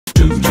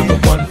to the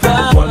one, from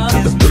the one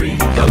to the three.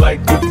 I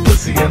like good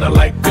pussy and I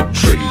like good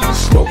trees.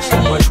 Smoke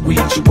so much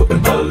weed you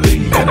wouldn't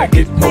believe, and I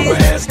get more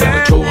ass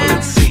than a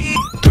toilet seat.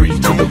 3 to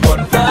the 1,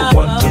 from the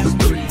 1 to the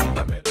 3.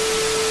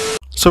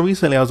 So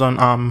recently I was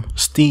on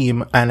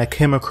Steam and I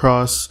came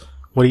across,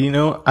 well, you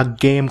know, a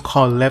game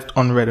called Left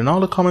Unread, and all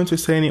the comments were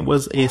saying it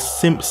was a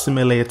simp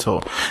simulator.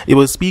 It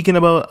was speaking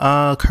about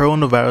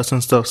coronavirus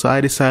and stuff, so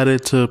I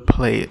decided to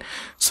play it.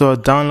 So I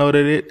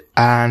downloaded it,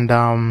 and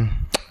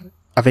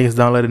I think it's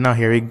downloaded now.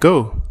 Here we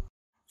go.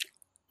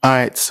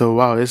 Alright, so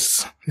wow,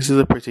 this is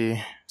a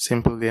pretty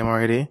simple game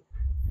already.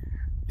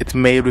 It's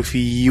made with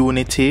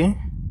Unity,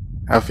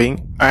 I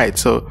think. Alright,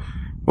 so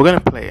we're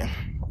gonna play.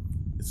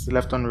 It's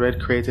Left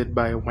Unread, created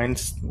by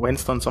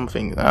Winston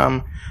something.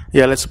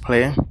 Yeah, let's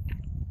play.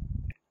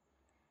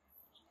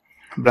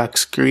 Black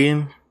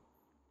screen.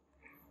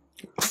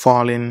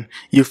 Falling.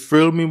 You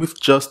thrill me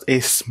with just a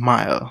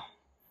smile.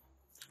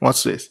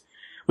 What's this?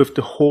 With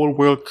the whole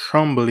world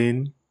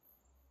crumbling,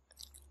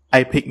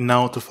 I pick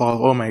now to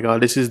fall. Oh my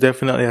god, this is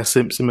definitely a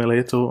simp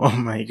simulator. Oh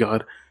my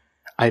god.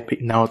 I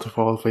pick now to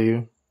fall for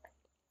you.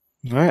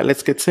 Alright,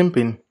 let's get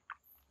simping.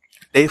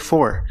 Day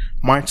 4,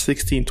 March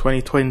 16,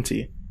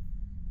 2020.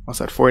 What's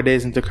that? 4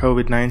 days into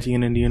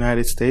COVID-19 in the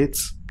United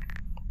States.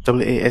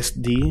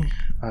 WASD.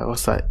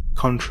 What's that?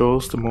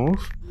 Controls to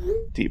move.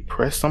 Do you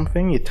press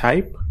something? You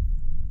type?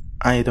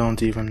 I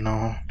don't even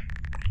know.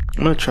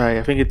 I'm gonna try.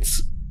 I think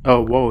it's.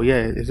 Oh, whoa,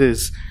 yeah, it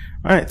is.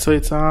 Alright, so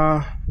it's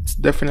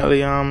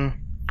definitely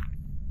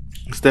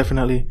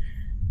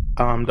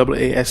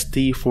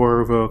WASD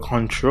for the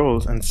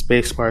controls and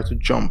spacebar to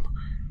jump.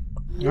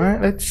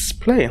 Alright, let's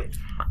play.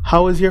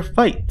 How is your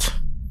fight?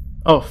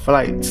 Oh,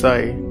 flight,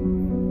 sorry.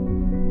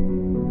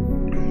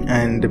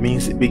 And the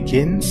music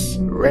begins.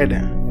 Red.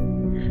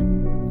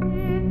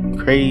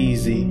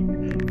 Crazy.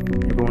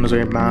 Everyone is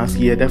wearing masks.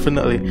 Yeah,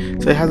 definitely.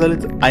 So it has a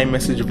little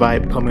iMessage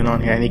vibe coming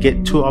on here, and you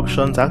get 2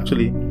 options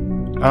actually.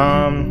 We're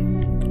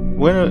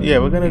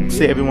gonna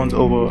say everyone's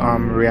over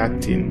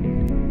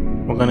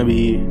reacting. We're gonna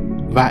be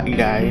that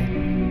guy.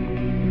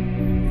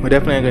 We're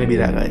definitely gonna be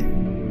that guy.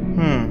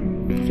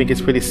 I think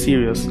it's pretty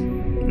serious.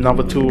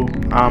 Number 2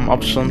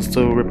 options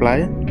to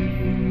reply.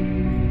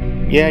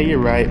 Yeah, you're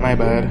right, my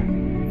bad.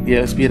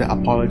 Yeah, let's be the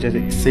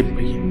apologetic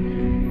simpy.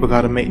 We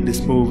gotta make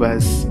this move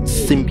as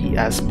simpy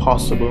as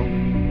possible.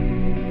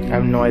 I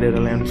have no idea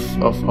the length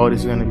of how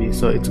this is gonna be,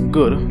 so it's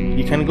good.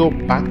 You can go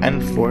back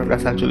and forth,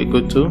 that's actually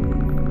good too.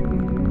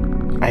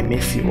 I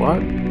miss you,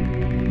 what?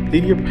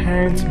 Did your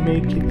parents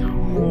make it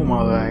home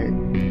alright?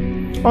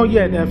 Oh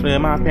yeah, definitely,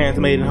 my parents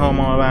made it home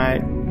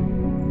alright.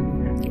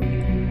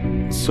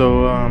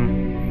 So,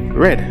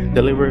 red,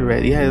 delivery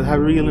red. Yeah, it has a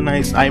really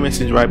nice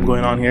iMessage vibe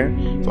going on here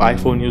for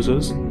iPhone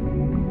users.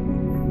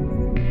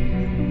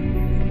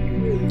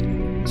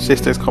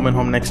 Sister's coming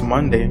home next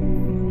Monday.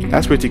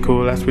 That's pretty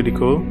cool. That's pretty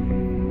cool.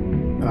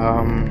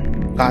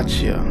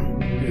 Gotcha.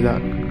 Is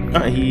that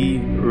he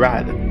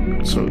rad?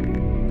 So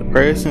the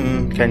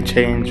person can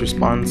change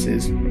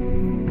responses.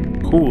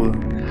 Cool.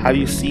 Have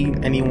you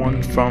seen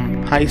anyone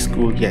from high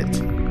school yet?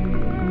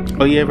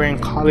 Oh yeah, they're in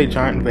college,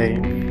 aren't they?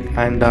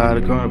 And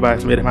the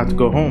coronavirus made them have to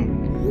go home.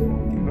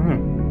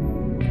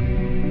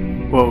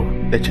 Whoa,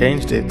 they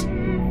changed it.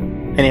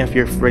 Any of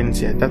your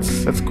friends yet?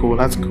 That's cool.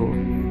 That's cool.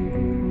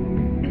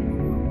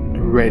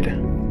 Red.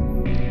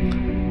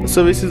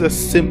 So this is a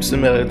simp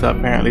simulator.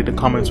 Apparently the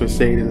comments were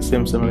saying it's a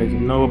simp simulator.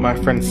 No, my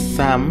friend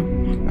Sam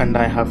and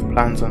I have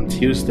plans on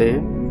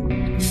Tuesday.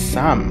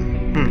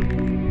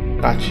 Sam.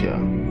 Gotcha.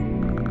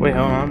 Wait,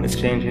 hold on, it's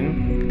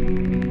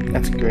changing.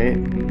 That's great.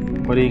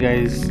 What do you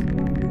guys?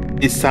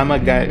 Is Sam a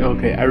guy?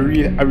 Okay, I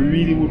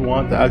really would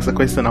want to ask a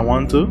question. I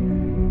want to,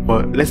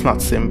 but let's not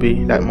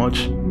simpy that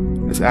much.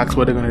 Let's ask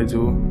what they're gonna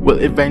do.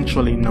 We'll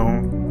eventually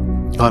know.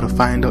 Gotta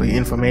find out the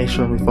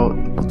information without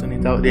putting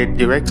it out there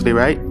directly,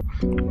 right?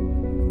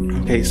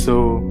 Okay,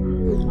 so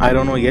I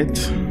don't know yet.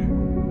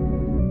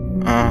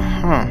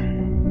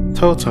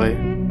 Totally.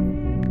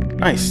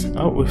 Nice.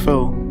 Oh, we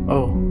fell.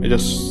 Oh, it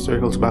just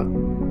circles back.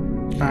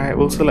 Alright,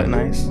 we'll select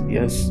nice.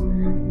 Yes.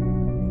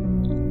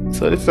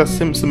 So this is a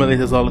sim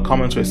simulator, as all the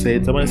comments were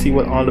saying. So I want to see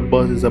what all the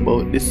buzz is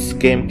about. This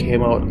game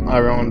came out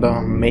around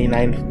May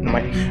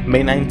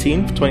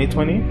 19th,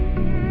 2020.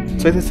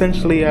 So it's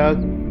essentially a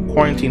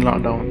quarantine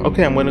lockdown.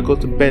 Okay, I'm gonna go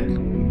to bed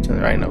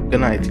right now.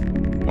 Good night.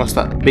 What's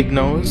that? Big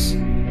nose?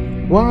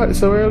 What?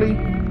 So early?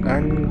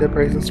 And the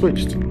person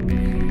switched.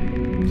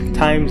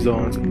 Time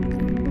zones.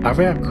 Are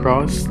they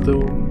across the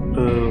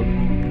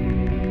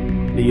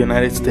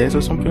United States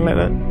or something like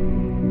that?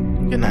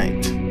 Good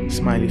night.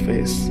 Smiley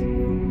face.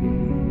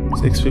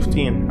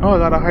 6:15. Oh, I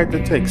got a heart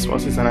to text.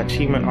 What's this? An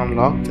achievement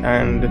unlocked,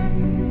 and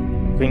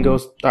thing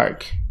goes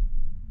dark.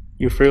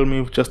 You thrill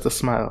me with just a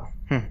smile.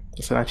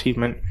 It's an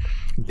achievement.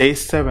 Day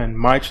 7,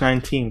 March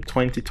 19,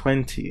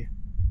 2020.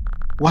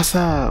 What's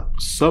up?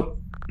 Sup?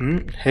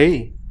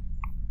 Hey.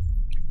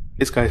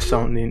 This guy's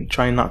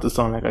trying not to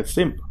sound like a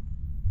simp.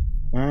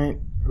 Alright.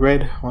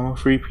 Red,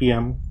 1:03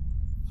 p.m.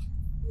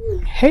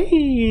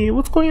 Hey,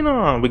 what's going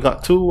on? We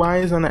got 2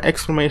 Y's and an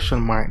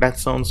exclamation mark. That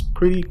sounds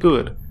pretty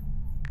good.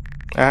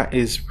 That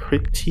is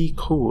pretty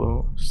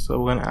cool. So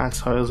we're gonna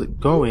ask how is it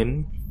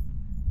going.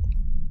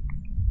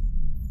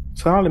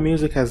 So now the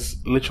music has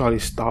literally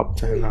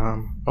stopped and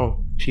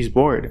oh, she's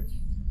bored.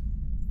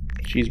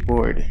 She's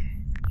bored.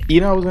 You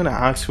know, I was gonna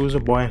ask who's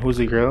a boy and who's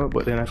a girl,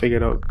 but then I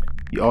figured out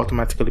you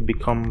automatically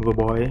become the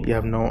boy. You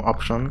have no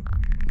option.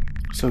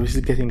 So this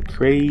is getting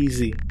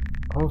crazy.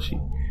 Oh,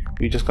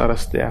 you just gotta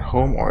stay at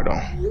home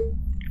order.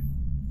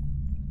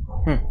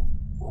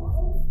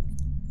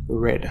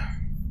 Red.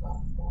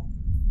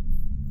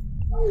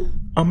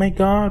 Oh my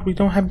god, we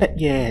don't have that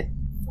yet.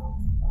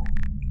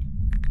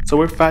 So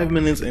we're 5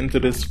 minutes into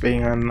this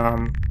thing and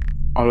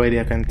already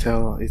I can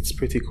tell it's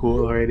pretty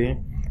cool already.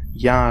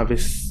 Yeah,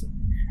 this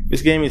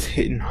game is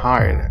hitting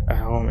hard at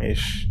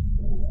home-ish.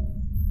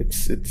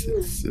 It's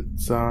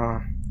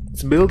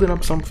building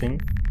up something.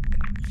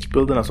 It's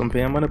building up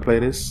something. I'm gonna play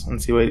this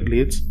and see where it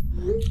leads.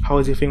 How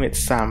is your thing with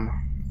Sam?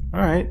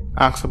 Alright,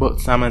 ask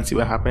about Sam and see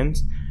what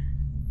happens.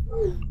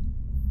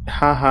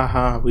 Ha ha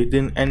ha, we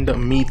didn't end up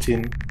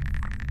meeting.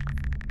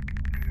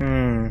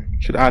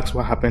 Should ask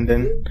what happened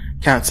then.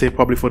 Can't say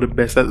probably for the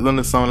best. That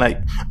doesn't sound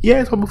like,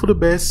 yeah, it's probably for the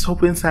best.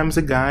 Hoping Sam's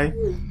a guy.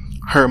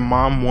 Her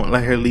mom won't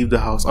let her leave the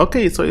house.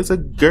 Okay, so it's a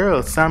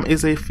girl. Sam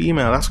is a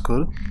female. That's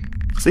good.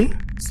 See?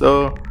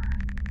 So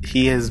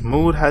his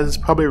mood has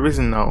probably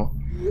risen now.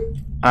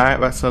 Alright,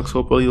 that sucks.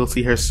 Hopefully you'll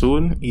see her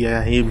soon.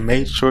 Yeah, he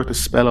made sure to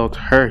spell out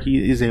her.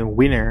 He is a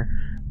winner.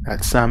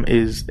 That Sam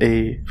is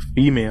a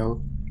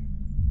female.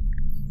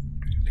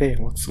 Okay,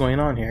 what's going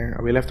on here?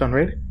 Are we left on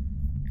red?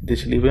 Did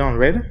she leave it on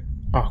red?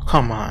 Oh,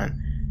 come on.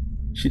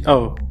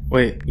 Oh,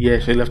 wait. Yeah,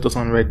 she left us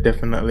on red,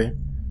 definitely.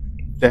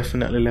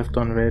 Definitely left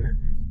on red.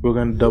 We're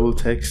gonna double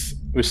text.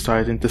 We're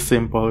starting to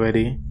simp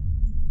already.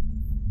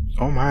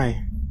 Oh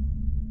my.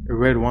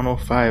 Red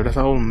 105. That's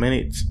a whole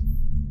minute.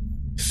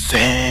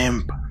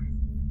 Simp.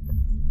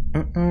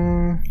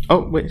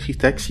 Oh, wait. She's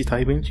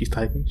typing.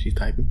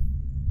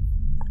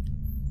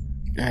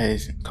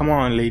 Guys, come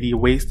on, lady. You're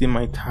wasting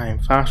my time.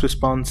 Fast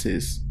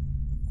responses.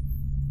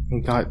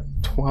 Got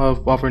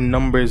 12 other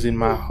numbers in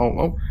my home.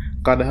 Oh,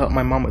 gotta help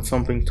my mom with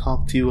something.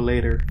 Talk to you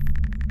later.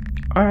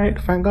 Alright,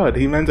 thank God.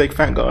 He meant like,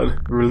 thank God.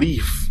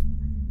 Relief.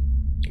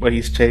 But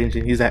he's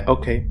changing. He's like,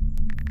 okay.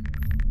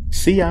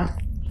 See ya.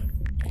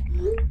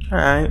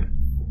 Alright.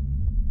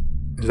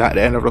 Is that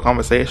the end of the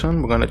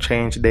conversation? We're gonna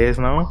change days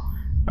now.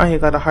 Oh, you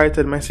got a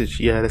hearted message.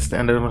 Yeah, that's the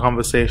end of the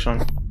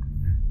conversation.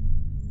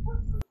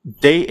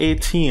 Day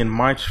 18,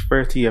 March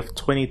 30th,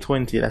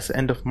 2020. That's the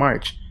end of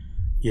March.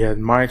 Yeah,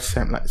 March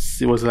seemed like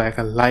it was like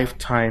a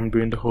lifetime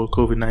during the whole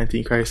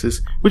COVID-19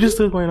 crisis, which is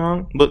still going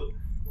on, but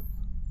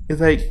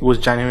it's like it was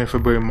January,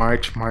 February,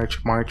 March,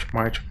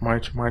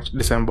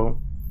 December.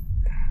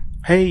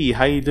 Hey,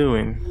 how you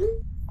doing?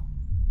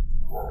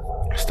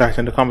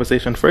 Starting the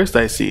conversation first,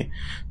 I see.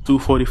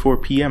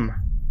 2:44 p.m.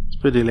 It's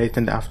pretty late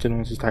in the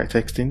afternoon to start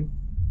texting.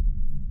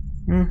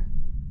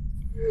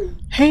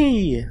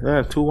 Hey,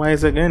 2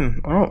 Ys again.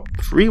 Oh,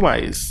 3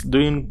 Ys.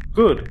 Doing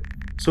good.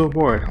 So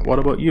bored. What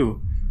about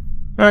you?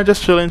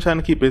 Just chilling, trying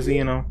to keep busy,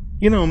 you know.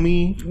 You know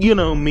me.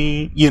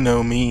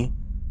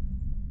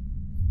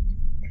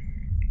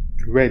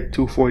 Red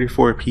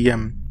 2:44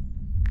 p.m.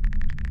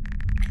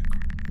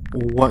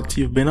 What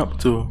you've been up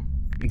to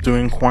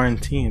during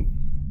quarantine?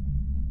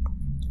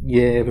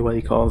 Yeah,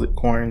 everybody calls it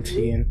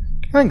quarantine.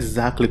 Not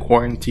exactly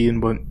quarantine,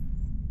 but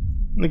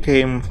the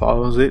game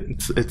follows it.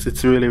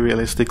 It's really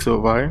realistic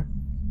so far.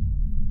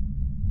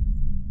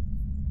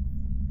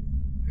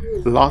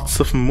 Lots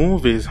of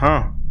movies,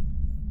 huh?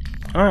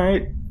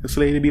 Alright, this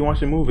lady be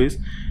watching movies.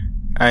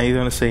 And he's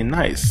gonna say,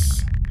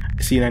 nice.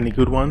 Seen any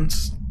good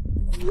ones?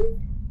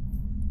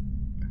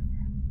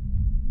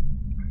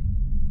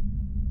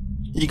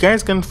 You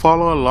guys can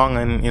follow along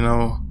and, you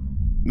know,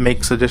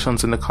 make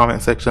suggestions in the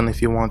comment section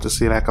if you want to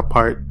see like a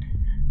part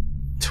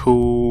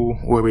 2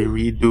 where we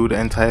redo the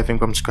entire thing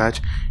from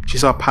scratch. She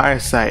saw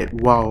Parasite.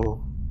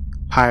 Wow.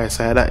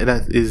 Parasite.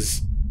 That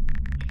is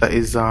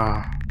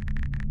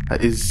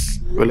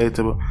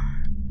relatable.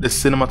 The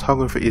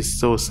cinematography is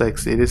so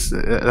sexy.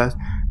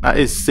 That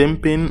is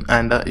simping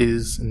and that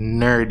is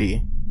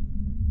nerdy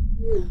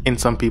in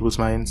some people's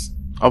minds.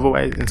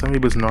 Otherwise, in some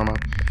people's normal.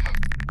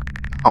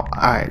 Oh,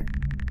 alright.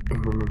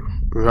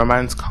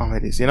 Romance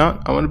comedies. You know,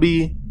 I'm gonna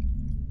be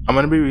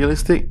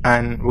realistic,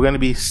 and we're gonna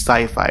be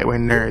sci-fi. We're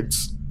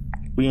nerds.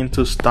 We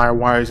into Star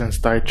Wars and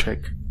Star Trek.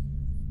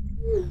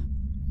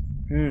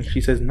 She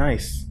says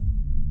nice.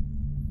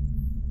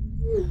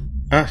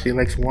 She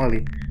likes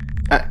Wally.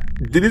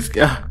 Did this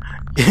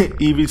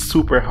Evie's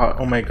super hot.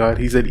 Oh my god,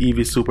 he said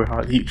Evie's super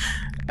hot.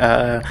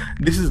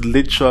 This is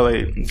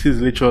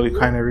literally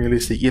kind of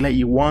realistic.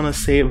 You wanna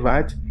say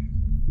that,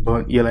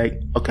 but you're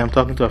like, okay, I'm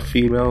talking to a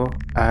female,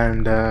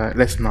 and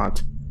let's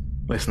not.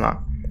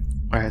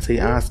 Alright, so you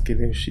ask it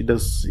if she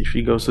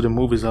goes to the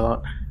movies a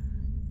lot.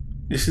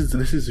 This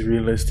is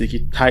realistic.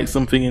 You type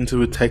something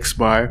into a text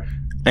bar,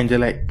 and you're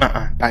like,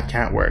 that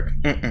can't work.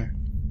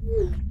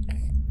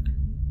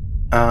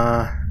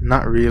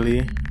 Not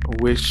really.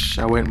 Wish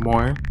I went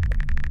more.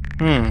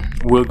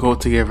 We'll go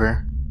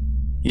together.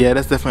 Yeah,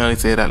 let's definitely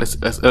say that.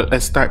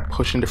 Let's start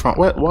pushing the front.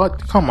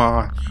 What? Come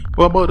on.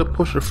 We're about to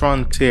push the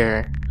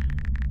frontier.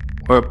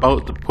 We're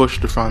about to push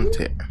the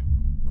frontier.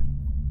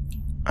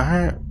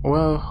 Alright,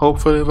 well,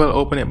 hopefully we'll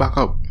open it back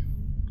up.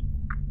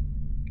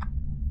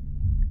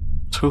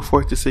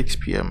 2:46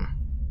 p.m.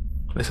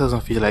 This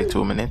doesn't feel like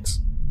 2 minutes.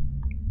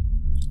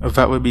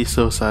 That would be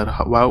so sad.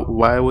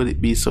 Why would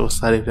it be so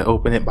sad if they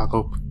open it back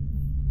up?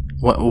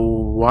 What?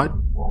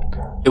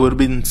 It would have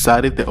been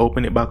sad if they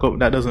open it back up.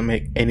 That doesn't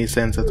make any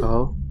sense at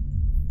all.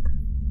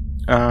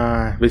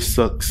 Which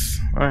sucks.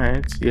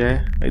 Alright,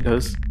 yeah, it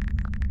does.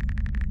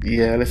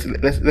 Yeah,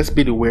 let's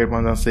be the weird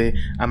ones and say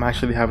I'm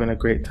actually having a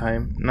great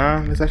time.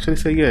 Nah, let's actually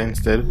say yeah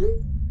instead.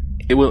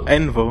 It will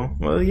end though.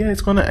 Well, yeah,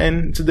 it's gonna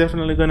end. It's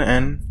definitely gonna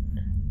end.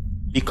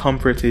 Be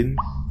comforted.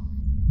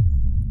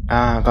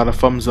 Got a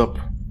thumbs up.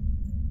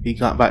 We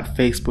got that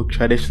Facebook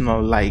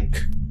traditional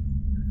like.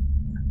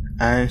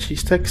 And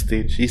she's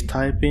texting. She's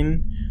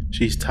typing.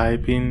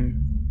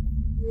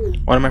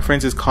 One of my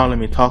friends is calling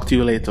me. Talk to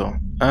you later.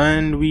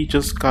 And we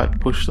just got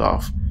pushed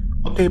off.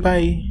 Okay,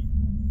 bye.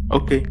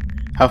 Okay.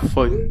 Have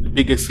fun. The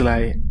biggest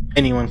lie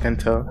anyone can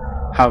tell.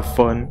 Have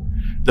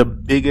fun. The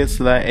biggest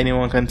lie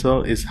anyone can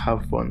tell is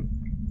have fun.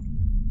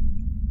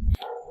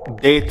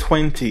 Day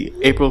 20,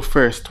 April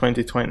 1st,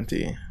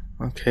 2020.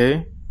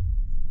 Okay.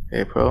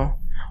 April.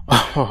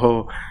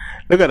 Oh,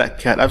 look at that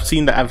cat. I've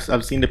seen that.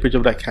 I've seen the picture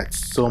of that cat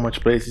so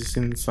much places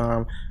since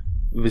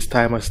this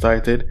time I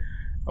started.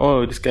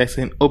 Oh, this guy's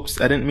saying, "Oops,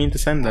 I didn't mean to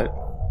send that."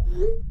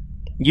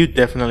 You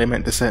definitely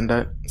meant to send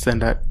that.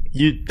 Send that.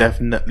 You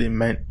definitely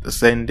meant to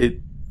send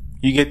it.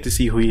 You get to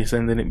see who you're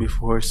sending it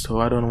before, so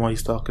I don't know what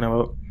he's talking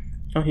about.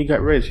 Oh, he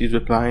got red. She's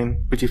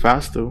replying pretty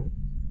fast though.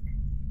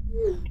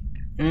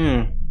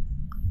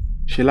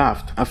 She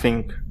laughed, I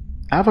think.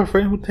 I have a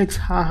friend who takes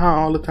haha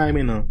all the time,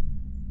 you know.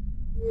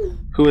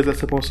 Who is that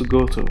supposed to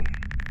go to?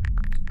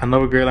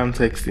 Another girl I'm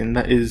texting.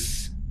 That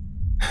is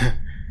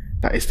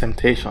that is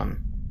temptation.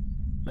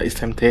 That is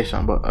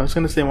temptation. But I was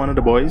gonna say one of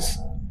the boys.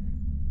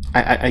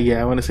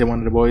 I want to say one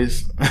of the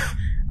boys.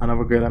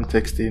 Another girl I'm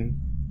texting.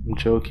 I'm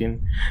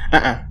joking.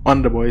 One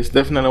of the boys.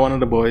 Definitely one of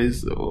the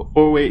boys.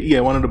 Or wait, yeah,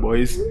 one of the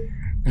boys.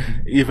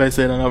 If I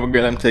said another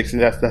girl I'm texting,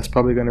 that's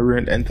probably gonna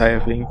ruin the entire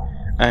thing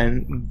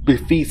and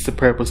defeats the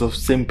purpose of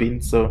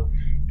simping. So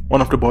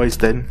one of the boys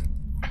then.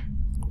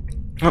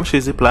 Oh,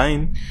 she's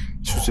replying.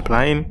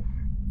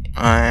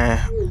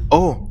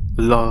 Oh,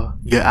 lol.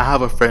 Yeah, I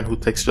have a friend who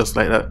texts just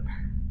like that.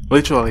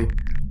 Literally.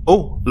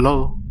 Oh,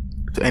 lol.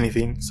 To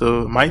anything.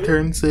 So my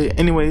turn. Say,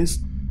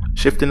 anyways,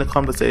 shifting the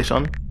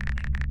conversation.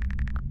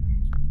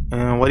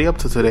 What are you up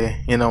to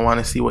today? You know, want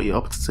to see what you're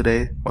up to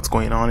today. What's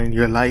going on in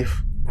your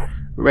life?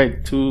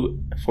 Right,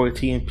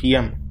 2:14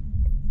 p.m.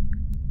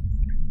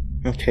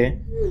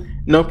 Okay.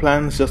 No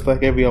plans, just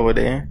like every other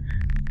day.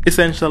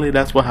 Essentially,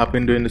 that's what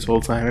happened during this whole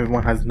time.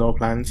 Everyone has no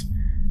plans.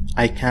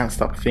 I can't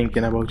stop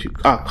thinking about you.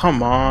 Oh,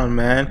 come on,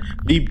 man.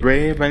 Be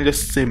brave and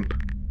just simp.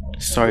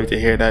 Sorry to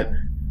hear that.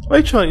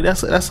 Literally,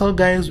 that's how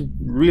guys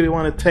really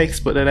want to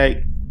text, but they're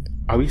like,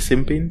 are we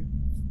simping?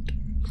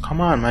 Come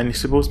on, man. You're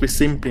supposed to be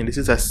simping. This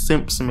is a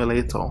simp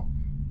simulator.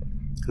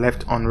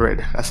 Left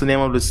unread. That's the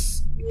name of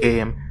this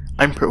game.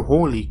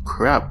 Holy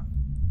crap.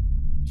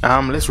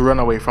 Let's run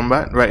away from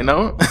that right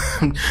now.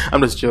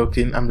 I'm just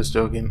joking. I'm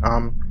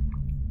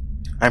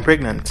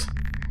pregnant.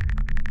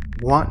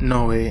 What?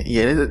 No way.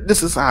 Yeah,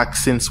 this is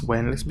asked since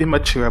when. Let's be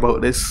mature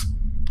about this.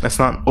 Let's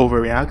not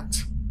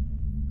overreact.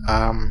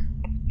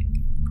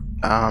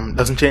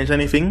 Doesn't change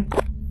anything.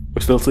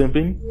 We're still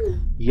simping.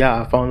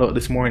 Yeah, I found out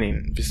this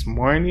morning.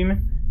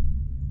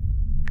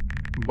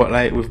 But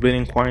like, we've been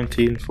in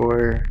quarantine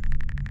for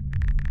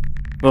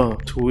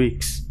 2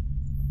 weeks.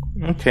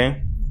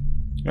 Okay.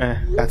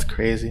 That's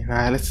crazy.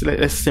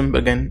 Let's simp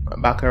again.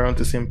 Back around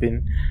to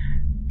simping.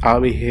 I'll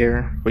be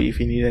here for you if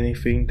you need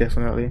anything,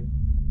 definitely.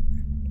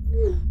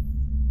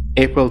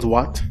 April's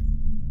what?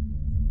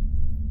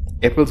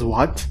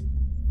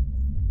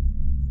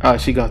 Oh,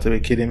 she got to be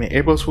kidding me.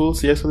 April's Fool,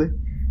 seriously?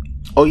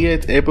 Oh yeah,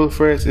 it's April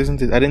 1st,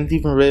 isn't it? I didn't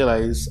even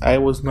realize. I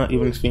was not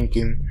even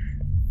thinking.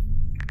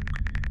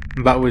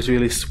 That was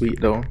really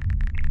sweet though.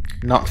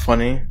 Not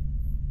funny.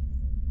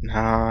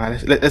 Nah,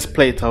 let's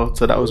play it out.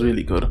 So that was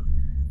really good.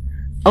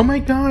 Oh my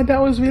god,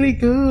 that was really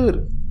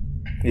good.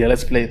 Yeah,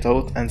 let's play it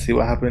out and see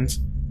what happens.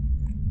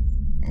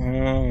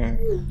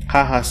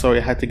 Haha, sorry,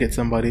 I had to get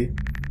somebody.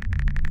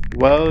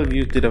 Well,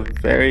 you did a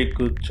very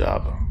good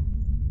job.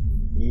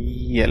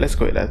 Yeah, let's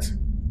go with that.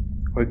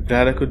 We're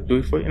glad I could do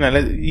it for you.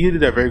 You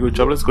did a very good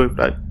job. Let's go with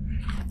that.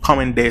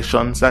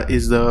 Commendations. That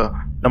is the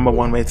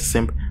 #1 way to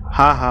simp.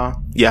 Haha.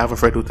 Yeah, I have a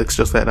friend who texts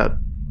just like that.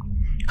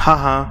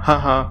 Haha,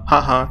 haha,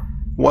 haha.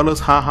 What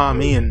does haha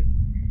mean?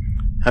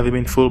 Have you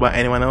been fooled by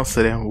anyone else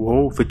today?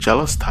 Whoa, the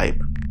jealous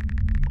type.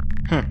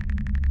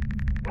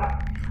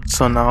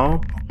 So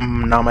now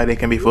my day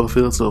can be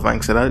fulfilled. So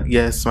thanks to that,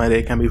 yes, my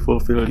day can be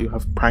fulfilled. You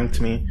have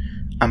pranked me,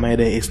 and my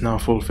day is now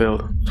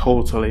fulfilled.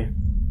 Totally.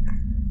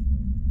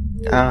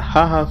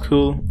 Haha,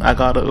 cool. I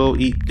gotta go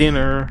eat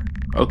dinner.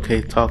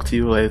 Okay, talk to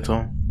you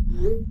later.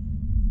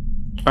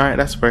 Alright,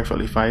 that's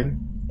perfectly fine.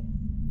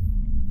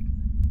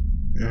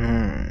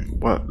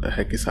 What the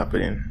heck is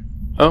happening?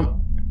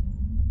 Oh,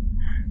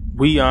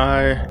 we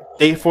are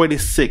day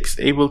 46,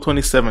 April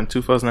 27,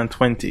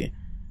 2020.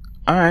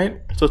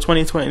 Alright, so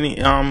 2020,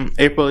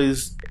 April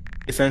is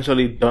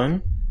essentially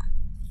done.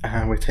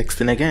 And we're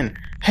texting again.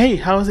 Hey,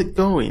 how's it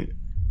going?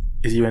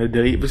 Is he going to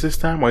delete this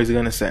time, or is he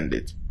going to send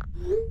it?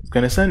 He's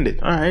going to send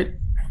it. Alright.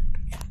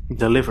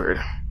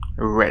 Delivered.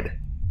 Read.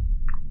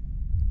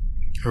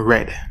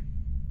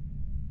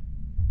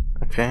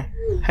 Okay.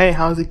 Hey,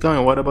 how's it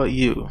going? What about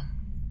you?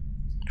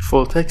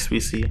 Full text we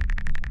see.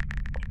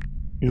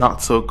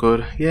 Not so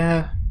good.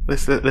 Yeah.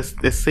 Let's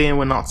say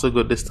we're not so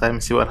good this time.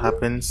 See what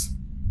happens.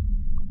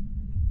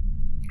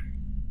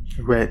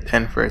 Read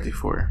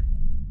 10:34.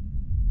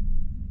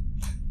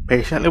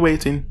 Patiently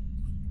waiting.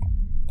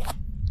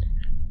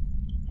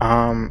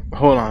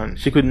 Hold on.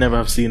 She could never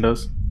have seen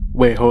us.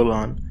 Wait, hold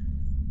on.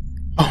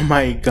 Oh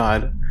my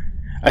god.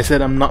 I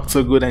said I'm not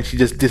so good and she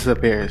just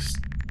disappears.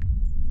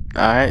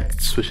 Alright,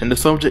 switching the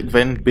subject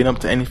then. Been up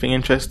to anything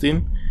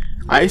interesting?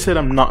 I said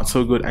I'm not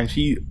so good and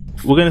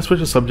we're gonna switch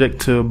the subject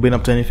to been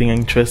up to anything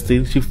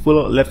interesting. She full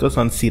out left us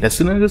on scene. As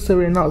soon as I just said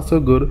we're not so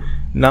good,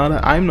 now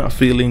that I'm not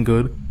feeling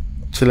good,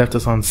 she left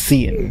us on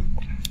scene.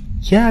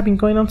 Yeah, I've been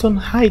going on some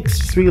hikes.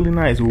 It's really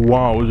nice.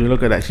 Wow, would you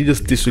look at that? She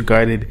just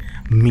disregarded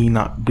me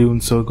not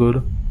doing so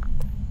good.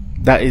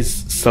 That is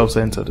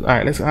self-centered.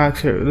 Alright, let's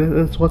ask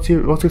her. What's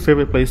your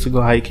favorite place to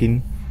go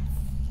hiking?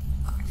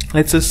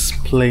 Let's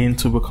just play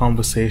into a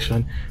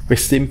conversation. We're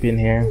simping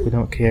here. We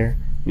don't care.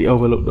 We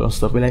overlook those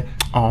stuff. We're like,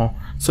 oh,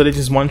 so there's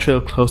just one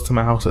trail close to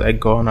my house that I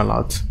go on a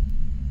lot.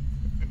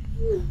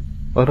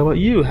 What about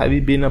you? Have you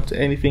been up to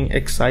anything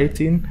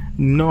exciting?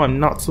 No, I'm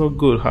not so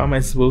good. How am I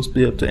supposed to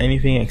be up to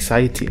anything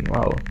exciting?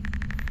 Wow.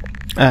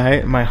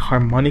 Alright, my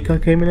harmonica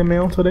came in the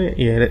mail today.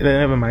 Yeah,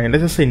 never mind.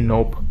 Let's just say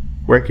nope.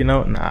 Working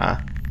out? Nah.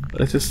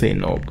 Let's just say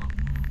nope.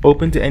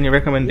 Open to any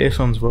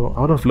recommendations, bro.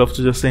 I would have loved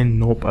to just say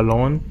nope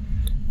alone.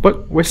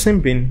 But we're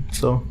simping,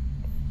 so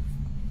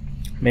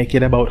make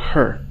it about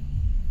her.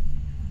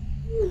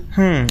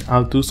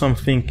 I'll do some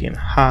thinking.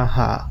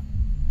 Haha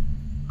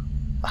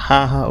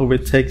over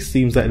text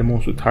seems like the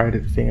most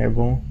retarded thing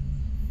ever.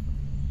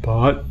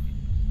 But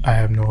I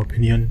have no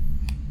opinion.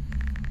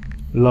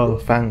 Lol,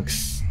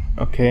 thanks.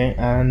 Okay,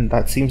 and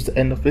that seems the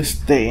end of this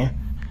day.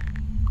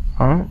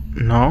 Huh?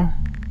 No?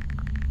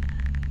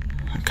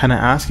 Can I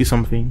ask you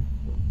something?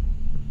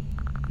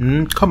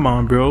 Come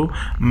on, bro.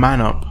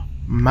 Man up.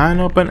 Man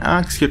up and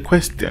ask your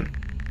question.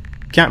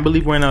 Can't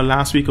believe we're in our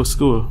last week of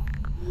school.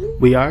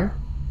 We are?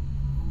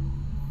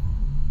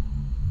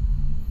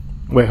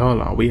 Wait,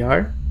 hold on. We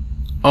are?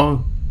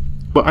 Oh,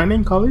 but aren't they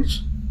in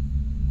college?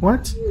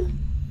 What?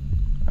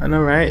 I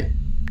know, right?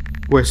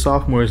 We're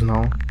sophomores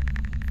now.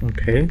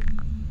 Okay.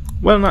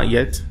 Well, not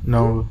yet.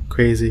 No,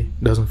 crazy.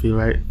 Doesn't feel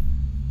right.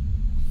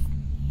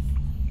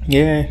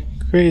 Yeah,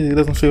 crazy.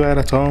 Doesn't feel right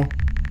at all.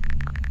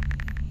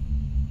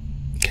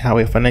 Can't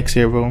wait for next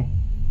year, bro.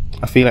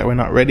 I feel like we're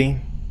not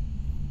ready.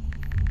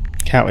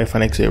 Can't wait for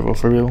next year, bro,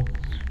 for real.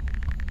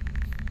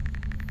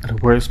 The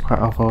worst part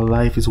of our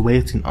life is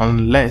waiting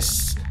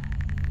unless...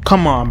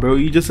 Come on, bro,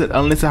 you just said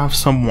unless I have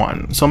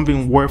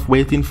something worth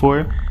waiting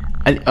for,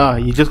 and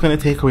you're just gonna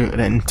take away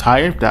the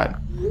entire of that.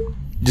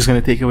 Just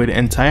gonna take away the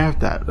entire of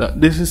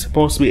that. This is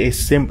supposed to be a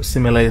simp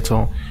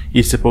simulator.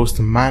 You're supposed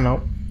to man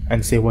up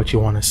and say what you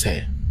want to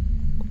say.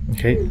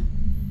 Okay?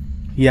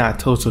 Yeah,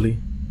 totally.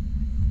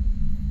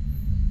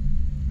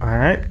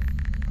 Alright.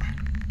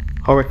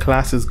 How are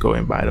classes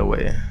going, by the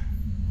way?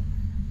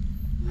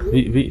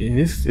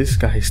 This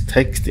guy's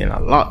texting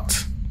a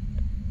lot.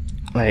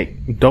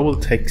 Like double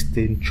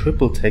texting,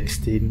 triple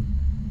texting.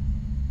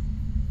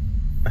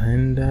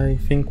 And I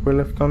think we're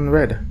left on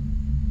red.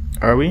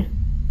 Are we?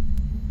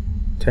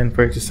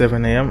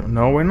 10:37 a.m.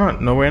 No, we're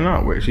not. No, we're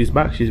not. She's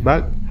back. She's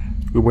back.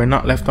 We were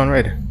not left on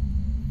red.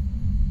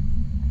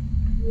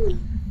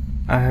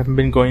 I haven't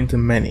been going to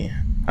many.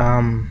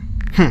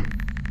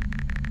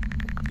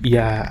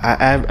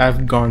 Yeah,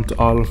 I've gone to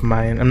all of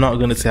mine. I'm not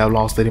gonna say I've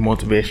lost any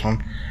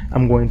motivation.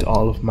 I'm going to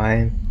all of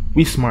mine.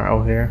 We smart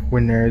out here.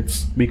 We're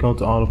nerds. We go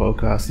to all of our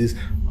classes,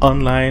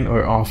 online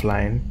or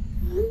offline.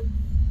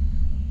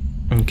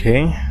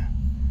 Okay.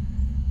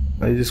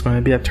 Is this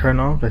gonna be a turn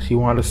off that you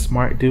want a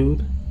smart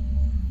dude?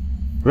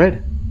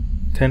 Red.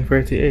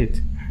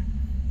 10:38.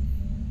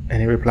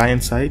 Any reply in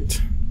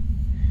sight?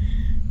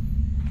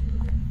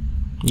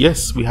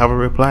 Yes, we have a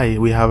reply.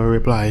 We have a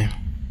reply.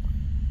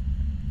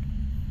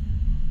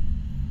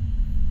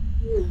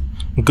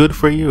 Good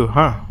for you,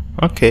 huh?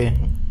 Okay.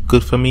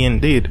 Good for me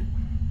indeed.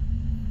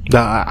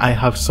 That I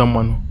have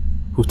someone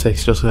who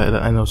texts just like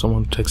that. I know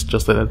someone who texts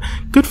just like that.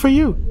 Good for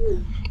you.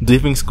 Do you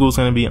think school's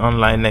gonna be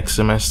online next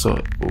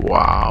semester?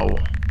 Wow.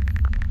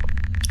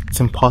 It's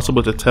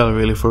impossible to tell,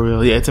 really, for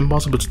real. Yeah, it's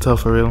impossible to tell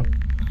for real.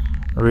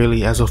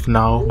 Really, as of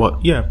now.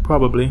 But yeah,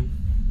 probably.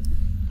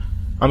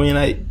 I mean,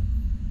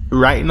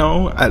 right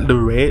now, at the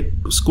rate,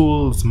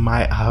 schools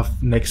might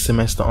have next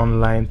semester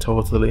online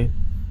totally.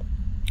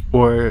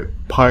 Or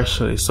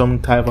partially, some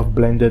type of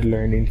blended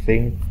learning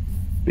thing.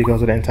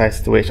 Because of the entire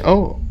situation.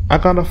 Oh, I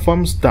got a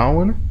thumbs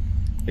down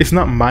it's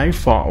not my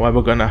fault why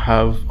we're gonna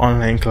have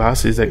online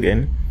classes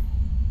again.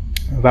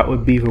 That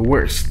would be the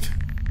worst.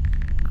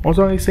 What's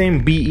only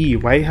saying BE?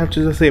 Why you have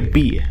to just say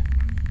B?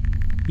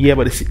 Yeah,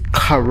 but it's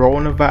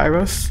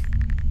coronavirus.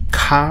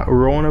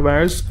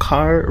 Coronavirus.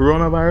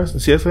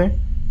 Seriously?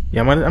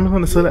 Yeah, I'm just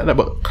gonna say that,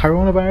 but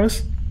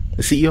coronavirus?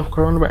 The CEO of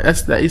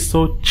coronavirus? That is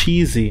so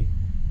cheesy.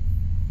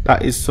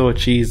 That is so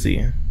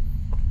cheesy.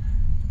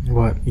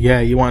 But yeah,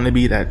 you want to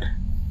be that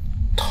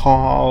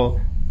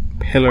tall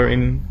pillar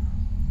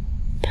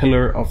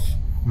of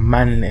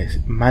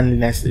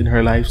manliness in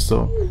her life.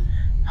 So,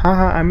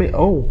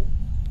 oh,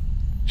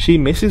 she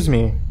misses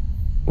me.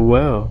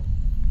 Well,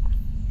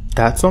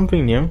 that's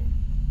something new.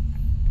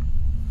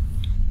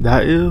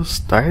 That is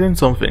starting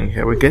something.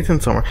 Yeah, we're getting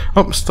somewhere.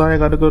 Oh, sorry, I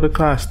gotta go to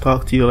class.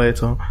 Talk to you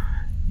later.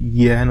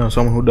 Yeah, I know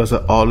someone who does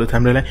it all the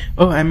time. They're like,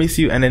 oh, I miss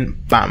you, and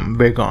then bam,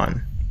 they're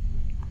gone.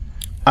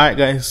 Alright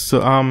guys, so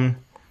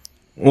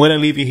we're gonna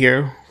leave you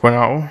here for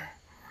now.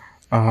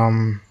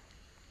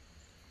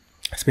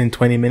 It's been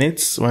 20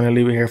 minutes. We're gonna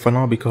leave it here for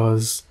now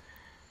because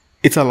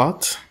it's a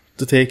lot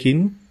to take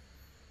in,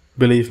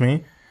 believe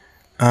me.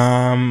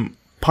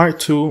 Part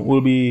 2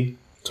 will be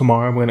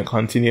tomorrow. I'm gonna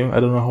continue. I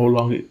don't know how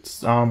long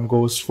it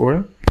goes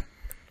for,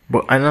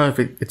 but I know if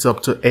it's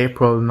up to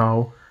April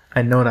now,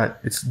 I know that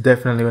it's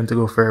definitely going to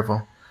go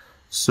further.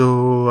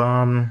 So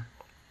I'm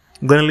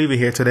gonna leave it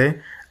here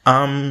today.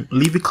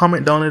 Leave a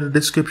comment down in the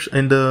description,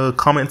 in the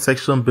comment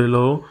section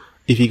below,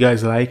 if you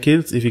guys like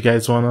it, if you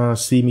guys wanna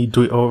see me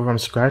do it over from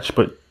scratch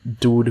but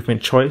do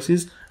different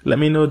choices. Let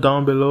me know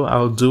down below.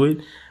 I'll do it.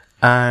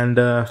 And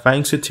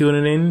thanks for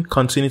tuning in.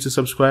 Continue to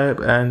subscribe,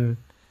 and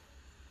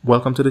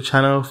welcome to the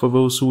channel for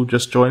those who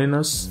just joining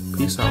us.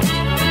 Peace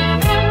out.